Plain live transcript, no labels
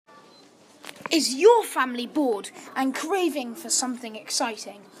Is your family bored and craving for something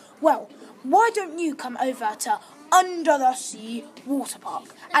exciting? Well, why don't you come over to Under the Sea Water Park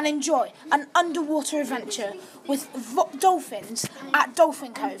and enjoy an underwater adventure with dolphins at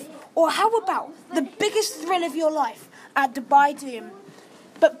Dolphin Cove? Or how about the biggest thrill of your life at Dubai Doom?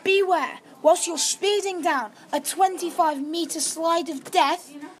 But beware, whilst you're speeding down a 25-metre slide of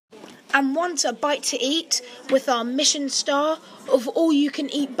death and want a bite to eat with our Mission Star of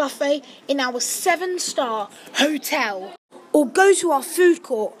all-you-can-eat buffet in our 7-star hotel. Or go to our food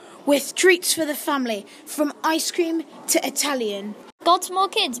court with treats for the family, from ice cream to Italian. Got small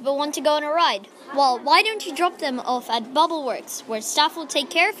kids but want to go on a ride? Well, why don't you drop them off at Bubbleworks, where staff will take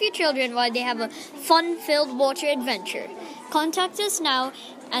care of your children while they have a fun-filled water adventure. Contact us now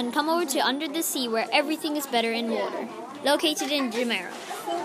and come over to Under the Sea, where everything is better in water. Located in Jumeirah.